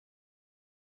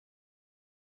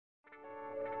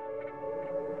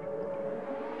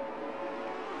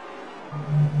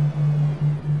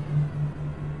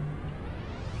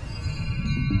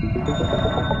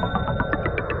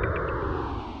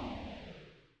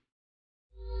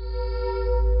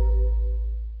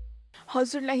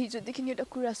हजुरलाई हिजोदेखि एउटा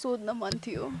कुरा सोध्न मन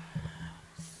थियो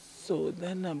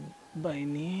सोध्न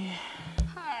बहिनी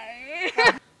हाय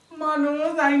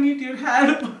Manoj I need your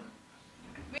help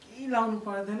केही लाउनु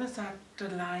पर्दैन साट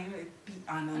लायो यति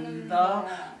आनन्द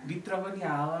भित्र पनि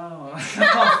हावा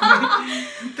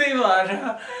त्यही भएर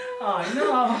होइन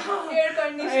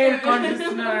एयर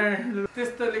कन्डिसनर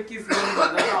त्यस्तोले किस गर्नु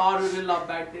भन्दा अरूले लभ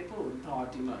ब्याट्ने पो हुन्छ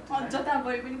हटी नटी जता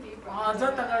गए पनि केही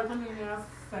जता गए पनि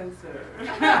सेन्सर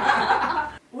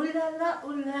उलाला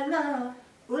उलाला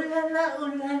उलाला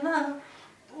उलाला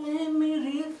तू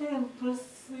मेरी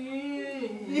फैंटेसी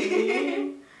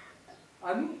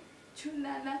अनि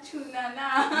छुनाना छुनाना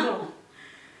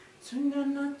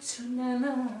छुनाना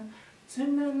छुनाना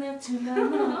छुनाना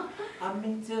छुनाना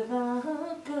हामी जगा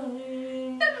गए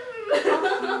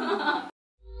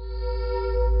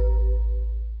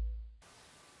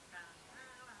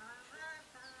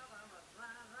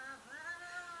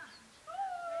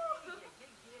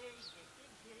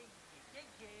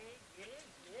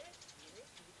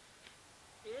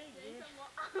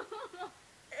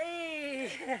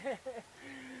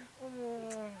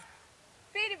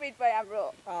फेरि भेट भयो हाम्रो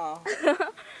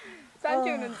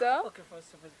सन्चै हुनुहुन्छ ओके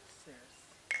फर्स्ट अफ अल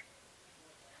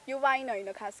यो वाइन होइन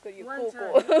खास गरी यो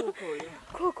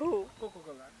कोको कोको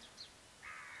कोला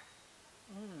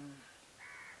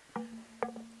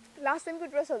लास्ट टाइमको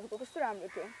ड्रेसहरूको कस्तो राम्रो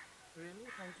थियो really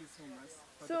thank you so much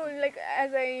so like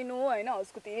as I know होइन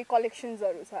उसको धेरै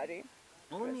कलेक्सन्सहरू छ अरे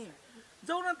हो नि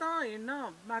जाउँ न त हेर्न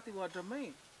माथि वार्डरोबमै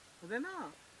हुँदैन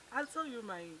I'll show you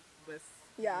my best.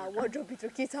 Yeah wardrobe भित्र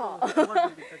के छ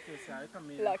वार्डरोब भित्र के छ है त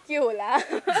मेरो ल के होला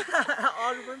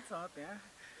अरु पनि छ त्यहाँ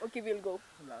ओके विल गो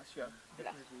ल स्योर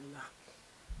डेफिनेटली ल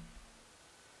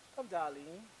कम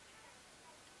डार्लिङ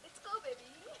लेट्स गो बेबी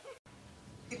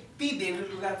यति धेरै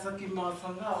लुगा छ कि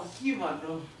मसँग अब के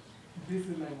भन्नु दिस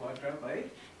इज माई वार्डरोब है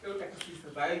एउटा सिसा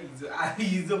भाइ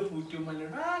हिजो फुट्यो मैले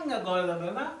राङ्ग गर्दा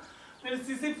न मेरो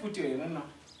सिसै फुट्यो हेर न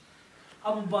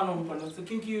अब बनाउनु पर्ने छ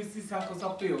किनकि यो सिसाको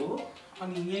सबै हो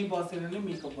अनि यहीँ बसेर नै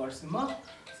मेकअप गर्छु म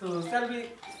so shall we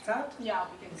start? Yeah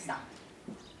we can start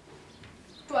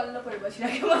 12 पर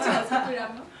बसिराखेको छ सबै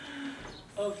राम्रो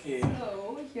Okay. So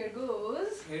here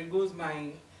goes my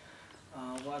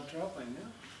wardrobe हैन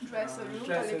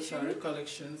ड्रेसहरु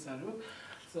collectionsहरु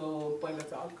so पहिला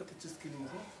चाहिँ अलिकति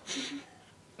चुस्किदिन्छु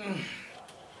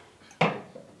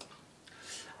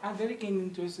I'm very keen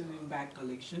interested in bag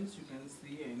collections you can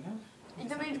see हैन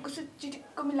एकदमै कस्तो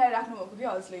चिटिक्क मिलाएर राख्नु भएको के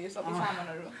हजुरले यो सबै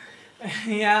सामानहरु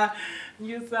यहाँ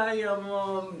यो चाहिँ अब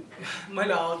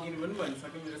मैले अघि पनि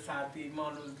भनिसकेँ मेरो साथी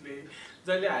मनोजले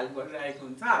जहिले हेल्प गरिरहेको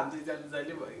हुन्छ हामी दुईजना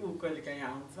जहिले ऊ कहिले काहीँ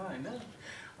आउँछ हैन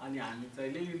अनि हामी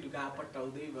जहिले लुगा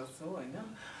पटाउँदै बस्छौँ हैन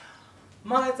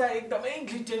मलाई चाहिँ एकदमै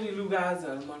ग्लिटरी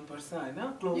लुगाजहरु मन पर्छ हैन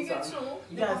क्लोथ्सहरु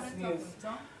यस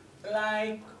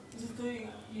लाइक जस्तै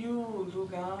यो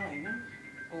लुगा हैन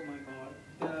oh my God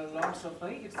there are lots of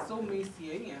like it's so messy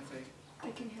है यहाँ चाहिँ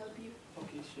I can help you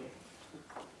okay sure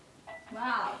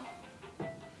wow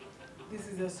this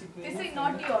is a sequence this is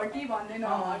naughty hauty भन्दैन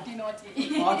hauty nauty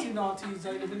hauty nauty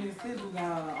जहिले पनि यस्तै लुगा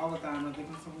अवतारमा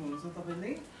देख्न सक्नुहुन्छ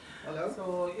तपाईले हेलो सो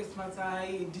यसमा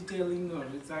चाहिँ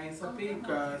डिटेलिङहरु चाहिँ सबै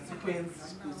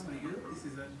सिक्वेन्सको छ यो this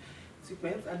is a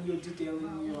sequence and यो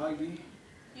डिटेलिङ यो अहिले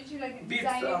यो चाहिँ लाइक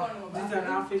डिजाइन गर्नु हो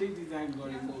डिजाइन आफैले डिजाइन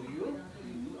गरेको हो यो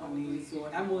अनि सो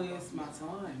MOS मा छ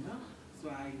हैन सो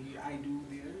आई डु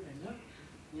देयर हैन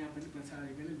यहाँ पनि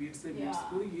पछाडी पनि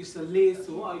बिट्सको यो लेस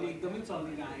हो अहिले एकदमै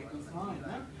चलिरहेको छ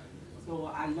हैन सो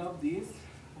आई लभ दिस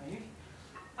है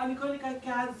अनि कहिलेकाहीँ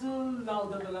क्याजुअल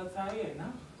लाउँदा बेला चाहिँ हैन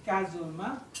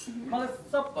क्याजुअलमा मलाई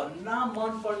सबभन्दा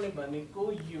मन पर्ने भनेको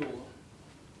यो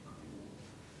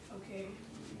okay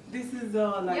this is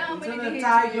like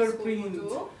tiger print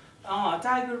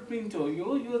tiger print हो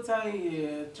यो चाहिँ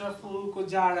ट्रफलको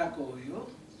जाराको हो यो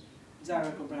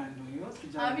जाराको ब्रान्ड हो यो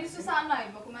हामी चाहिँ सानो हाइट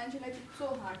भएको मान्छेलाई त्यस्तो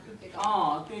हार्ड टु टेक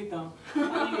त्यही त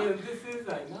अनि दिस इज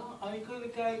हैन अनि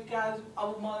कहिलेकाहीँ क्याज अब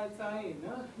मलाई चाहिँ हैन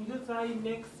यो चाहिँ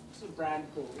नेक्स्ट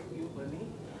ब्रान्डको हो यो पनि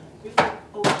यो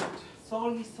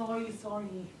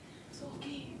सरी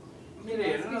ओके मेरो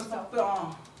हेर्नु न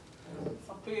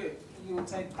सबै यो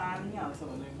चाहिँ तानिहाल्छ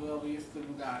भनेको अब यस्तो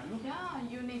लुगाहरू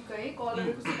युनिक है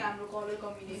कलर कस्तो राम्रो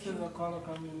कलर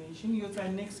कम्बिनेसन यो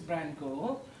चाहिँ नेक्स्ट ब्रान्डको हो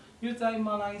यो चाहिँ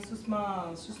मलाई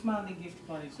सुषमाले गिफ्ट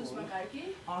गरेको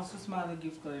सुषमाले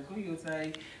गिफ्ट गरेको यो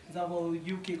चाहिँ जब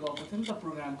युके गएको थियो नि त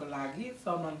प्रोग्रामको लागि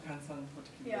सलमान खानसँग फोटो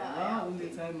उनले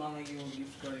चाहिँ मलाई यो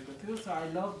गिफ्ट गरेको थियो so I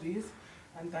love this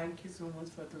and thank you so much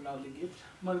for the lovely gift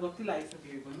मैले कति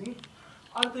लगाइसकेँ पनि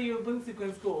अन्त यो पनि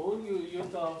सिक्वेन्सको हो यो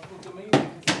त फोटोमै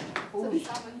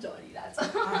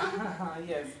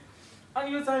यस अनि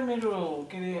यो चाहिँ मेरो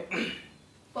के अरे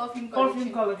पर्फ्युम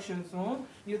कलेक्सन्स हो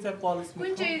यो चाहिँ पलिस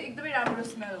कुन चाहिँ एकदमै राम्रो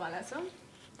स्मेल वाला छ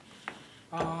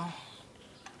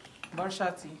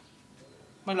वर्षाची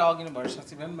मैले अघि नै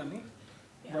वर्षाची भने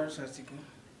वर्षाचीको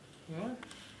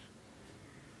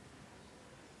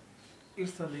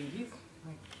इट्स अ लेडी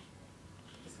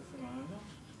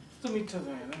यस्तो मिठो छ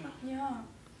हेर न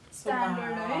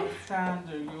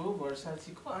स्ट्यान्डर्ड यो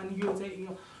वर्षाचीको अनि यो चाहिँ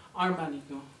यो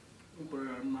अर्मानीको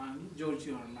अर्मानी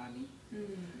जोर्जियो अर्मानी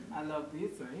I love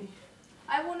this है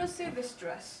I want to see this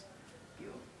dress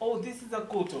oh this is a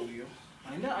coat हो यो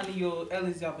हैन अनि यो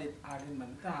एलिजाबेथ आर्डेन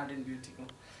भन्छ आर्डेन ब्युटीको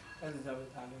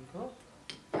एलिजाबेथ आर्डेनको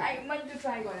मैले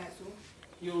ट्राई गरेको छु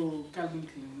यो क्याल्भिन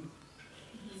क्लाइन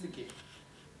सिके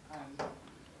and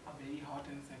a very hot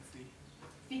and sexy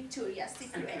Victoria's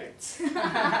Secret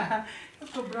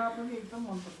यसको ब्रा पनि एकदम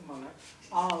मन पर्छ मलाई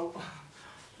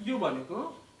यो भनेको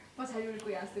पछाडिको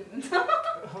यास्दै हुनुहुन्छ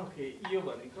ओके यो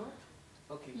भनेको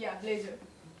okay yeah blazer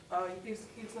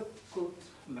it's a coat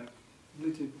like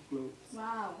little clothes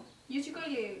wow यो चाहिँ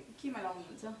कहिले केमा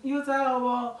लाउनुहुन्छ यो चाहिँ अब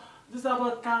जस्तो अब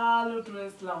कालो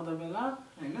ड्रेस लाउँदा बेला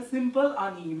हैन सिम्पल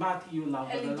अनि माथि यो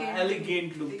लाउँदा बेला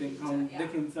एलिगेन्ट लुक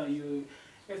देखिन्छ यो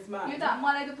यसमा यो त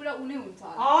मलाई त पुरा उनै हुन्छ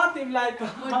होला तिमीलाई त म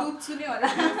डुब्छु नै होला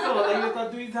यस्तो होला यो त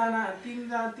दुईजना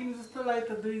तीनजना तिमी जस्तोलाई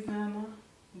त दुईजना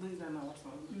पर्छ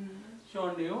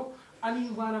स्योरली हो अनि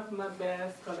one of my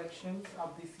best collections of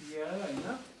this year हैन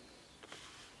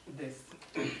दिस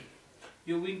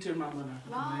यो विन्टरमा बनाएको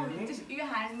यो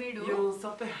ह्यान्डमेड हो यो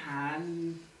सबै ह्यान्ड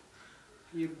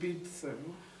यो बिड्सहरू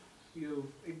यो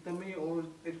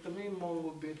एकदमै महँगो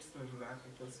बिड्सहरू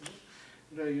राखेको छु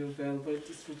र यो भेल्भेट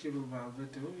स्ट्रेचेबल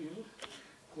भेल्भेट हो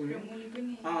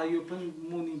यो पनि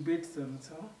मुनि बिड्सहरू छ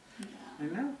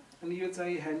हैन अनि यो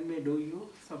चाहिँ ह्यान्डमेड हो यो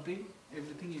सबै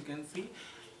everything you can C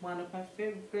one of my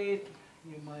favourite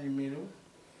यो मेरो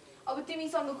अब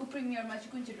तिमीसँगको प्रिमियरमा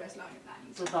चाहिँ कुन चाहिँ ड्रेस लगाउने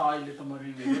प्लानिङ छ त अहिले त म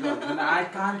रिभ्यू गर्दैन आई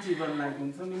कान्ट इभन लाइक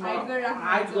हुन्छ नि म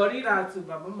हाइड गरिरहेको छु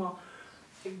बाबा म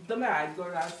एकदमै हाइड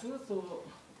गरिरहेको छु सो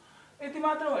यति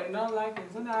मात्र होइन लाइक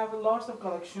हुन्छ नि I have lots of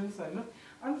collections हैन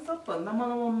अनि सबभन्दा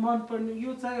मलाई मनपर्ने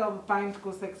यो चाहिँ अब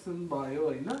प्यान्टको सेक्सन भयो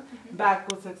हैन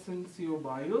ब्यागको सेक्सन्स यो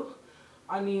भयो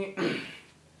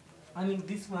अनि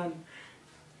this one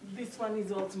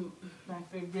is also my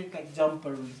favourite like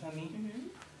jumper हुन्छ नि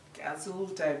क्याजुअल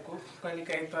टाइपको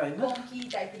कहिलेकाहीँ त हैन पंकी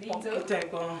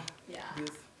टाइपको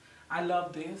दिस आई लभ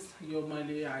दिस यो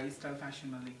मैले हाई स्टाइल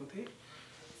फ्यासनमा लिएको थिएँ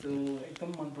सो एकदम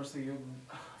मनपर्छ यो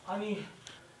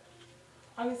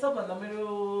अनि सबभन्दा मेरो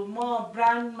म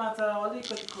ब्रान्डमा चाहिँ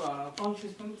अलिकति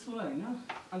कन्फ्युज पनि छु हैन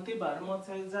अनि त्यही भएर म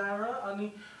चाहिँ जारा अनि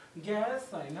ग्यास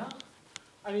हैन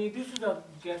अनि दिस इज अ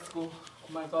ग्यासको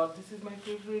my god this is my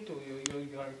favorite हो यो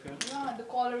yorker the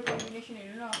color combination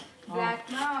हेर्नु न black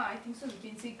मा I think so you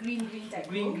can see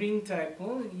green type हो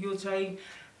यो चाहिँ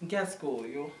ग्यासको हो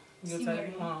यो चाहिँ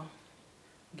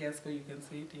ग्यासको you can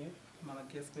see it here मलाई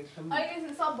ग्यासको एकदम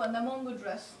अहिले सबभन्दा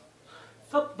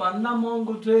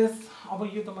महँगो ड्रेस अब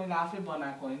यो त मैले आफै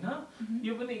बनाएको हैन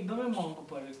यो पनि एकदमै महँगो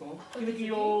परेको किनकि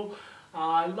यो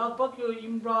लगभग यो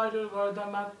एम्ब्रोइडर गर्दा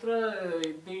मात्र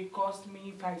दे कस्ट मी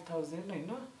 5000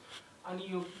 हैन अनि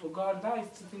यो गर्दा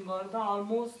स्टिचिङ गर्दा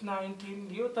अलमोस्ट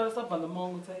 19 यो तर सबभन्दा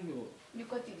महँगो चाहिँ यो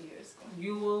कति लियर्सको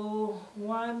यो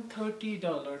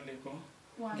 $130 लेको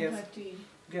 130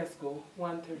 ग्यासको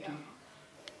 130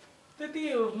 त्यति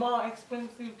म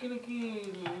एक्सपेन्सिभ किनकि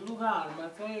लुगाहरुमा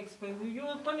चाहिँ एक्सपेन्सिभ यो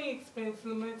पनि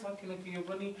एक्सपेन्सिभ नै छ किनकि यो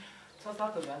पनि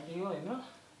 6-7 हजार दियो हैन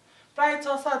प्राय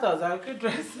 6-7 हजार को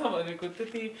ड्रेस छ भनेको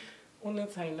त्यति उनी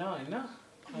छैन हैन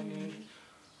अनि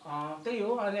त्यही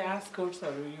हो अनि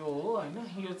एस्कर्ट्सहरु यो हो हैन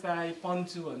यो चाहिँ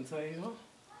पन्चु भन्छ यो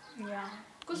या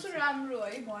कस्तो राम्रो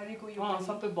है भरेको यो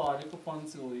सबै भरेको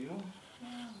पन्चु हो यो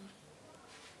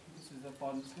दिस इज अ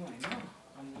पन्चु हैन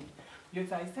अनि यो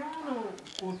चाहिँ सानो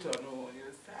कोटहरु हो यो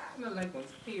सानो लाइक भन्छ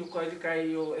यो कहिलेकाहीँ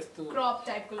यो यस्तो क्रप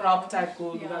टाइपको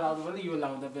लुगा लाउँदा पनि यो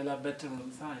लाउँदा बेला बेटर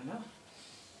हुन्छ हैन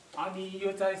अनि यो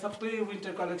चाहिँ सबै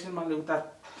विन्टर कलेक्सनमा ल्याउँदा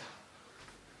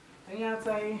यहाँ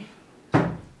चाहिँ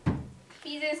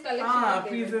PJs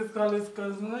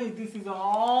collection this is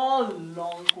all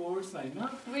long quotes हैन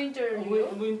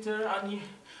विन्टर अनि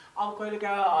अब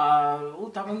कहिलेकाहीँ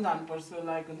उता पनि जानुपर्छ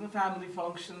लाइक हुन्छ फ्यामिली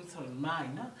फङ्सन्सहरुमा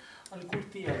हैन अनि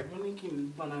कुर्तीहरु पनि के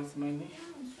बनाएको छु मैले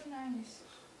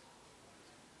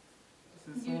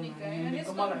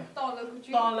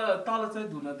तल चाहिँ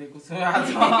धुन दिएको छु आज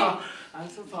आइ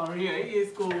सो सरी है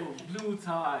यसको ब्लू छ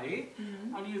है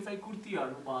अनि यो चाहिँ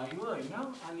कुर्तीहरु भयो हैन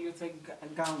अनि यो चाहिँ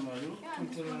गाउनहरु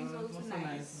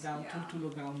ठुल्ठुलो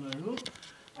गाउनहरु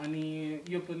अनि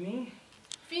यो पनि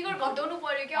फिगर घटाउनु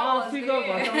पर्यो क्या फिगर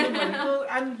घटाउनु भनेको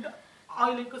एन्ड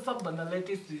अहिलेको सबभन्दा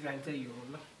लेटेस्ट डिजाइन चाहिँ यो हो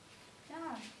ल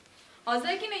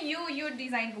हजुरलाई किन यो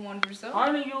डिजाइनको मन पर्छ?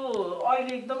 अनि यो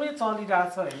अहिले एकदमै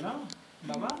चलिरहेछ हैन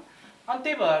बाबा, अनि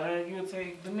त्यही भएर यो चाहिँ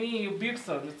एकदमै यो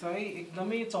बिट्सहरू चाहिँ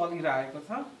एकदमै चलिरहेको छ।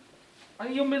 अनि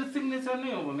यो मेरो सिग्नेचर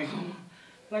नै हो भनेको,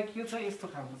 लाइक यो चाहिँ यस्तो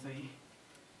खालको चाहिँ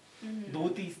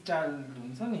धोती स्टाइल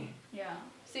हुन्छ नि,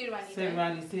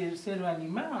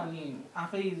 शेरवानीमा अनि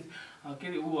आफै के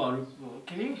अरे उहरू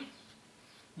के अरे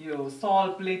यो सल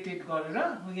प्लेटेड गरेर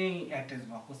यही एट्याच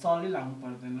भएको, सलै लाउनु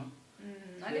पर्दैन।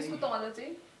 अनि यसको तल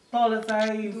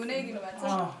चाहिँ धुनै दिनुभएको छ?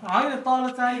 होइन, तल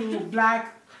चाहिँ यो ब्ल्याक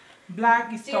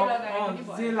स्टक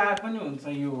जे लाए पनि हुन्छ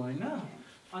यो होइन।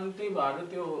 अनि त्यही भएर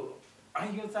त्यो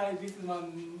यो चाहिँ this is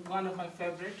one of my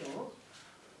favourite हो।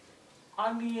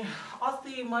 अनि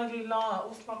अस्ति मैले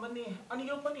उसमा पनि, अनि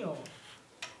यो पनि हो,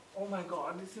 oh my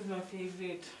god, this is my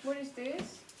favorite. What is this?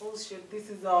 Oh shit, this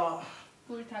is a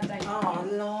kurta type.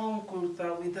 long kurta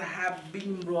with a big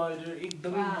embroider.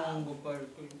 एकदमै महँगो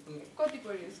परेको कति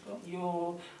पर्यो यसको? यो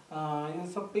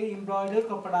सबै एम्ब्रोइडर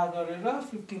कपडा गरेर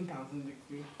 15,000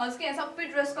 देखियो। हजुरको यहाँ सबै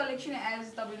ड्रेस कलेक्सन एज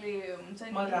तपाईले हुन्छ नि?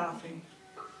 मैले आफै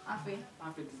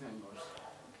डिजाइन गर्छु।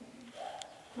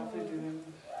 आफै design.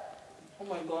 Oh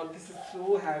my god, this is so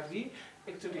heavy.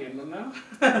 एकचोटि हेर्नु न।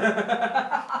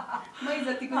 मै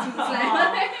जतिको छु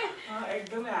त्यसलाई।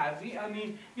 एकदमै हेभी। अनि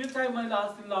यो चाहिँ मैले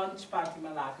अस्ति लन्च पार्टीमा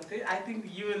लगाएको थिएँ। I think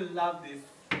you will love this.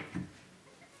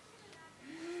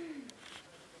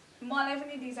 मलाई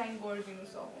पनि डिजाइन गरिदिनु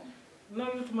सक्छ? ल,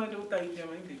 यो त मैले उता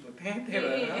इन्डियामै दिएको थिएँ, त्यही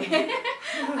भएर।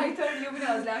 आई थट यो पनि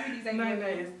हजुरले आफै डिजाइन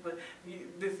गर्नु।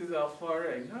 दिस इज अ फर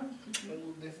हैन,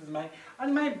 दिस इज माई।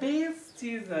 अनि माई बेस्ट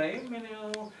चिज है मेरो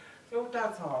एउटा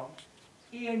छ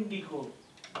एएनडी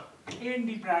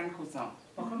ब्रान्डको छ,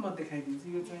 भर्खर म देखाइदिन्छु।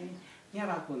 यो चाहिँ यहाँ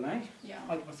राख्नु होला है,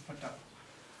 अलिक पछिपट्ट।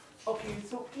 ओके,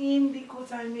 सो एएनडीको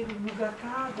चाहिँ मेरो लुगा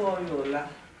कहाँ गयो होला?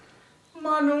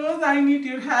 Manoj, I need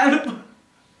your help.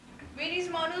 Where is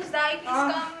Manoj Dai?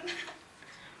 Please come.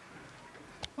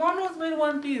 Manoj, मेरो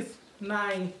वान पिस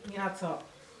नाइ यहाँ छ।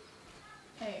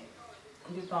 हे,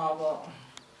 यो त अब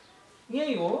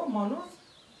यही हो मनोज।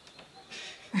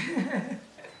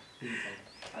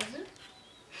 हजुर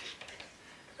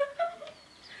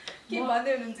के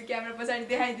भन्दै हुनुहुन्छ? क्यामेरा पछाडि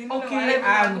देखाइदिनु न मलाई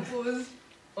पोज।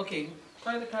 ओके,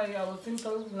 कहिलेकाहीँ अब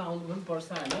सिम्पल लाउनु पनि पर्छ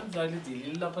होइन, जहिले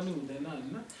झिलिल्ला पनि हुँदैन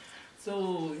होइन। सो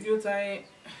यो चाहिँ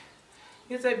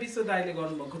विश्व दाइले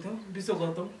गर्नुभएको थियो, विश्व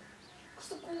गौतम।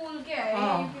 कस्तो कुल के है,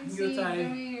 यो चाहिँ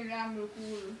राम्रो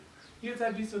कुल। यो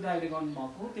चाहिँ विश्व दाइले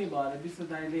गर्नुभएको, त्यही भएर विश्व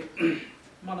दाइले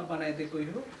मलाई बनाइदिएको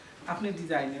यो आफ्नै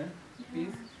डिजाइनर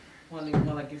पिस उहाँले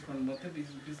मलाई गिफ्ट गर्नुभएको थियो।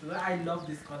 विश्व दाइ, I love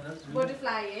this colour,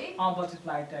 butterfly है?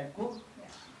 बटरफ्लाई टाइपको।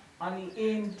 अनि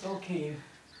ओके,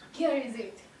 हियर इज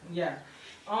इट। या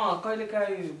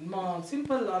कहिलेकाहीँ म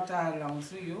सिम्पल अटायर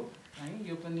लाउँछु यो है।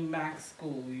 यो पनि म्याक्सको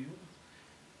हो यो।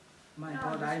 My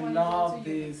God, I love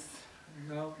this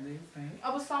है।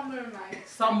 अब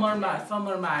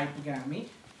समरमा आइपुग्यो हामी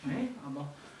है अब।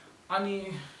 अनि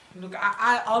look,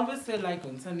 I always say like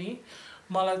हुन्छ नि,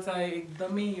 मलाई चाहिँ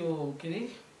एकदमै यो के अरे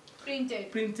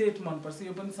प्रिन्टेड मनपर्छ।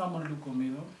 यो पनि समर लुक हो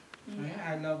मेरो है।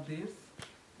 I love this.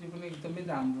 यो पनि एकदमै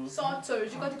राम्रो। सर्ट्सहरु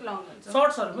चाहिँ कतिको लाउनुहुन्छ?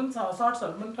 सर्ट्सहरु पनि छ,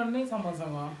 सर्ट्सहरु पनि टन्नै छ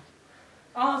मसँग।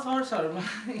 सर्ट्सहरुमा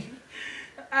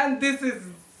and this is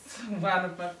one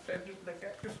of my favourite.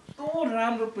 यस्तो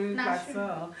राम्रो प्रिन्ट लाग्छ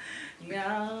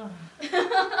यहाँ।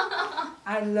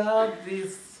 I love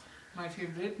this, my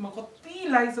favourite. म कति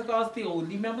लगाइसक्यो, अस्ति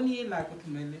होलीमा पनि यही लगाएको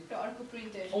थिएँ मैले। अर्को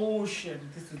printed. Oh shit,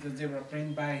 this is the zebra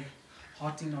print by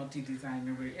हटी नटी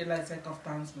डिजाइनर। यसलाई चाहिँ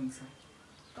कफ्तान्स भन्छ।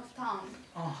 कफ्तान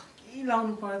केही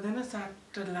लाउनु पर्दैन,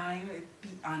 साट लायो, यति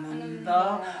आनन्द,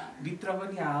 भित्र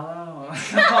पनि हावा।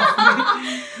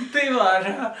 त्यही भएर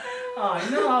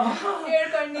होइन,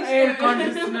 एयर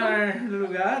कन्डिसनर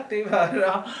लुगा, त्यही भएर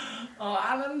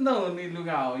आनन्द हुने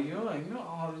लुगा हो यो होइन।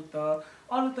 अरू त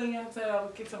यहाँ चाहिँ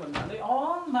अब के छ भन्नाले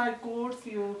अल माई कोट्स,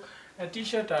 यो टी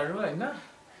सर्टहरू होइन,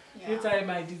 यो चाहिँ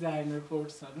माई डिजाइनर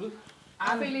कोट्सहरू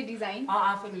आफैले डिजाइन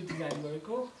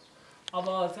गरेको। अब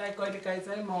चाहिँ कहिलेकाहीँ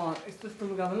चाहिँ म यस्तो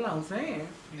लुगा पनि लाउँछु है।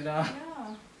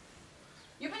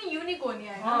 यो पनि युनिक हो नि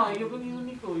हैन? यो पनि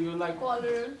युनिक हो। यो लाइक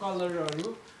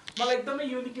कलरहरू मलाई एकदमै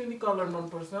युनिक कलर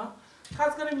मनपर्छ।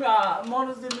 खास गरी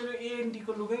मनोजले मेरो एएनडी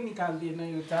को लुगै निकालिदिएन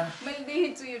एउटा। मैले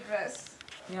देखेको छु यो dress.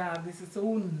 This is so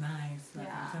nice.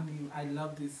 I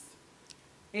love this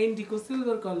AND को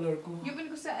सिल्भर कलरको। यो पनि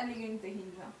कस्तो एलिगेन्ट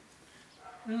देखिन्छ।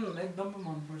 एकदमै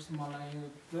मनपर्छ मलाई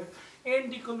यो।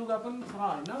 एएनडी को लुगा पनि छ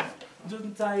होइन,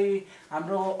 जुन चाहिँ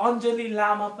हाम्रो अञ्जली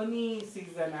लामा पनि C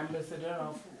is an ambassador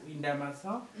of इन्डियामा छ।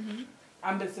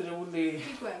 एम्बेसेडर उसले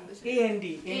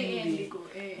एएनडी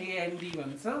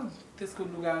भन्छ। त्यसको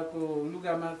लुगाको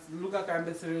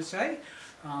एम्बेसेडर चाहिँ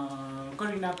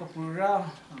करिना कपुर र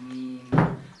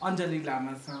अञ्जली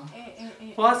लामा छ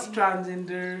फर्स्ट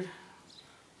ट्रान्सजेन्डर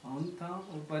हो नि त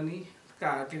ऊ पनि के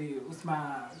अरे उसमा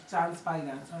चान्स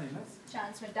पाइरहेको छ होइन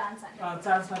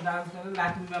चान्समा डान्स गरेर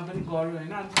ल्याटिनमा पनि गर्यो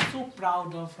होइन अनि सो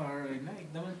प्राउड अफ हर होइन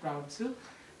एकदमै प्राउड छु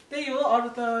त्यही हो अरू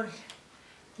त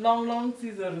लङ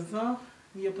चिजहरू छ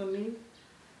यो पनि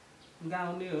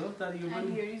गाउने हो तर यो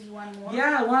पनि या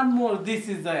one more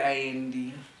this is the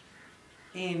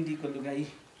एन्डी को लुगाई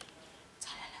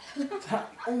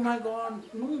oh my god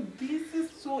no this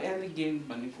is so elegant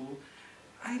भनेको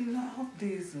I love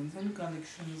this हुन्छ नि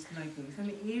कलेक्सन्स लाइक हुन्छ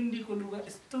नि एन्डीको लुगा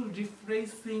यस्तो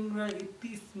रिफ्रेसिङ र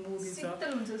यति स्मुथ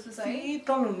छ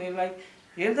शीतल हुने लाइक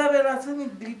हेर्दा बेला छ नि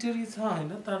ग्लिटरी छ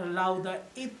होइन तर लाउँदा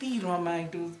यति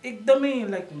रमाइलो एकदमै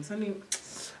लाइक हुन्छ नि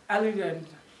एलिगेन्ट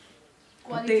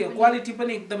त्यही हो क्वालिटी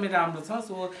पनि एकदमै राम्रो छ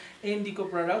सो एन्डीको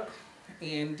प्रडक्ट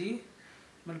एन्डी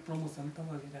मैले प्रमोसन त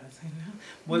गरिरहेको छैन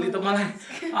भोलि त मलाई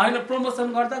होइन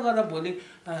प्रमोसन गर्दा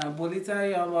भोलि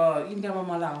चाहिँ अब इन्डियामा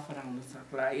मलाई अफर आउन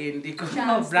सक्ला एन्डीको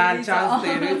ब्रान्ड चान्स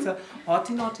धेरै छ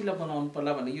हटी नटीलाई बनाउनु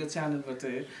पर्ला भने यो च्यानलबाट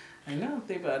होइन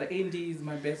त्यही भएर एन्डी is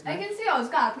my best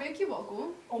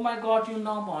oh my God यो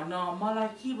नभन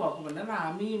मलाई के भएको भन्दा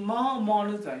हामी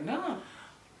मनोज होइन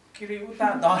के अरे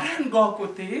उता धरान गएको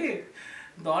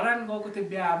थिएँ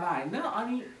बिहामा होइन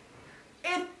अनि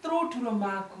यत्रो ठुलो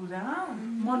माकुरा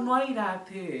म नुहाइरहेको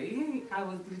थिएँ है आई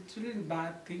वाज लिटरली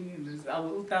बाथिङ अब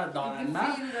उता धरानमा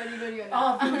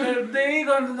गर्दै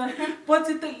गर्नु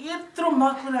पछि त यत्रो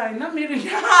माकुरा होइन मेरो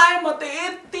यहाँ आयो म त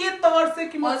यति तर्सेँ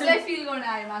कि म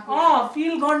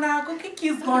फिल गर्न आएको कि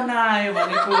किस गर्न आयो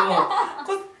भनेको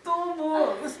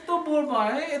कस्तो बोर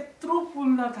भयो यत्रो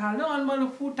फुल्न थाल्यो अनि मैले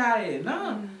फुटाएँ होइन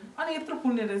अनि यत्रो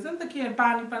फुल्ने रहेछ नि त के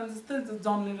पानी जस्तै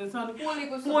जम्ने रहेछ अनि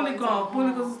पोलेको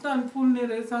जस्तो अनि फुल्ने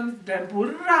रहेछ अनि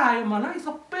भुर्रा आयो मलाई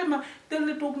सबैमा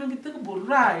त्यसले टोक्ने बित्तिकै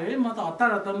भुर्रा आयो है म त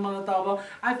हतार मलाई त अब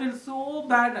आई फिल सो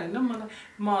ब्याड होइन मलाई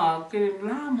के अरे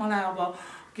ला मलाई अब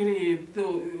के अरे त्यो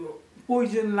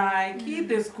पोइजन लाएँ कि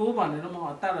त्यसको भनेर म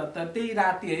हतार त्यही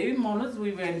राति है मनोज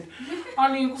वी वेन्ट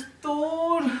अनि कस्तो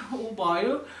ऊ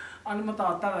भयो अनि म त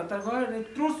हतार गएर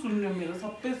यत्रो सुन्यो मेरो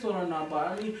सबै स्वर नभयो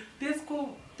अनि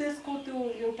त्यसको त्यो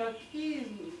एउटा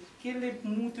केले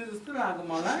मुत्यो जस्तो लाग्यो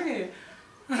मलाई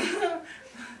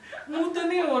मुत्यो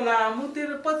नै होला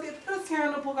मुतेर पछि यत्रो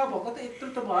सानो पोका भएको त यत्रो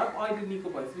त भयो अहिले निको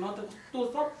भएपछि म त कस्तो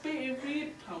सबै एभ्री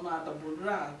ठाउँमा त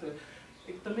भुल्रा त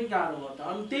एकदमै गाह्रो भयो त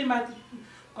अनि त्यही माथि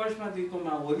करिश्मा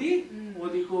दिदीकोमा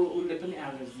होलीको उसले पनि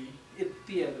एलर्जी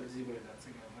यति एलर्जी भइरहेको छ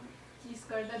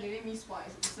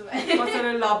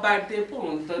कसैले लभ बाट्दै पो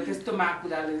हुन्छ त्यस्तो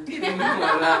माकुराले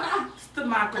त्यस्तो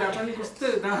माकुरा पनि कस्तो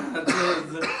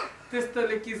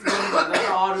त्यस्तोले किस गर्नु भन्दा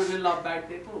अरूले लभ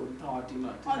बाट्दै पो हुन्छ हटीमा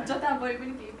जता गए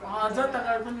पनि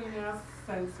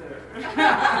सेन्सर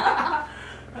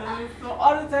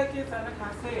अरू चाहिँ के छैन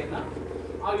खासै होइन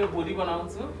अब यो भोलि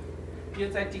बनाउँछु यो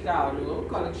चाहिँ टिकाहरू हो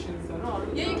कलेक्सन्सहरू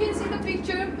you can see the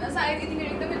picture सायद यतिखेर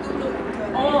एकदमै दुब्लो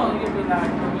यो बेला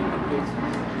एकदमै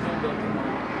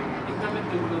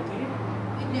दुब्लो थिएँ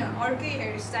अर्कै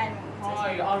हेयर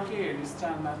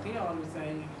स्टाइलमा थिएँ अरू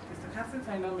चाहिँ त्यस्तो खासै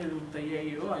छैन मेरो त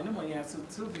यही हो होइन म यहाँ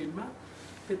सुत्छु बेडमा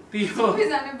त्यति हो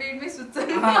बेडमै सुत्छु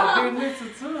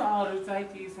अरू चाहिँ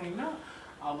केही छैन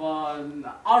अब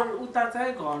अरू उता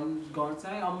चाहिँ घर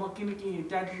चाहिँ अब म किनकि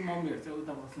ड्याडी मम्मीहरू चाहिँ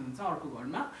उता बस्नुहुन्छ अर्को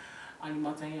घरमा अनि म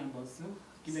चाहिँ यहाँ बस्छु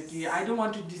किनकि I don't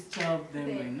want to disturb them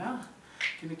होइन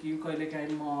किनकि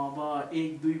कहिलेकाहीँ म अब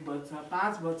 1-2 बज्छ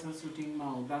 5 बज्छ सुटिङमा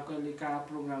हुँदा कहिले कहाँ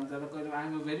प्रोग्राम जाँदा कहिले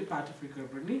आइएम अ भेरी पार्टी फ्रिकर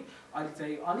पनि अहिले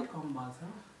चाहिँ अलिक कम भएको छ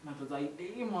नत्र जहिले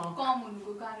म कम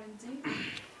हुनुको कारण चाहिँ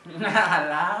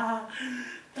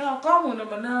कम हुनु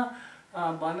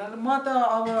भन्न म त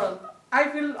अब आई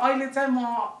फिल अहिले चाहिँ म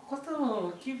कस्तो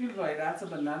के फिल भइरहेको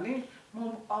छ भन्दा नि म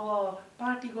अब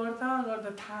पार्टी गर्दा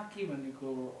थाकेँ भनेको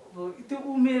अब त्यो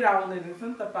उमेर आउँदै रहेछ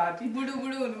नि त पार्टी बुढो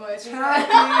हुनुभएछ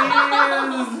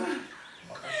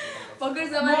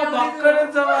भर्खर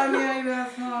जवानी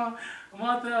आइरहेछ म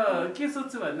त के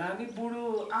सोच्छु भन्दा नि बुढो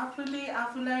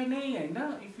आफूलाई नै होइन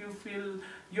if you feel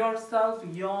your self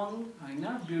young होइन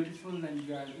beautiful and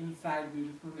you are inside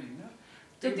beautiful होइन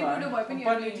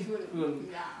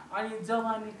अनि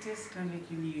जवानी टेस्ट करने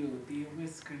के लिए होती है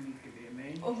वेस्ट करने के लिए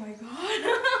नहीं ओह माय गॉड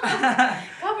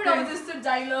कहाँबाट आउँछ त्यस्तो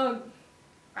डायलग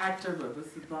एक्टर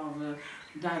भएपछि त अब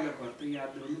डायलगहरू त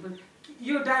याद हुनु पनि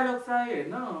यो डायलग चाहिँ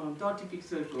हैन 30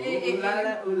 पिक्सलको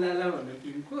उलाला भन्ने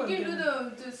फिल्मको के डु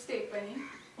द स्टेप पनि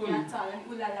याद छ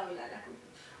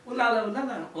होला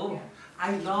उलाला हो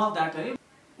आई लभ दैट है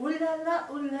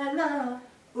उलाला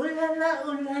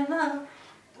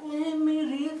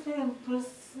मेरी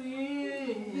फैंटेसी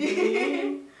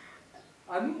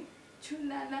अनि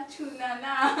छुनाना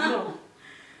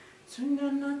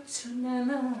चुनना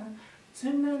चुनना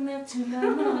चुनना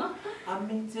चुनना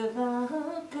हामी जब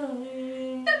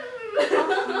गए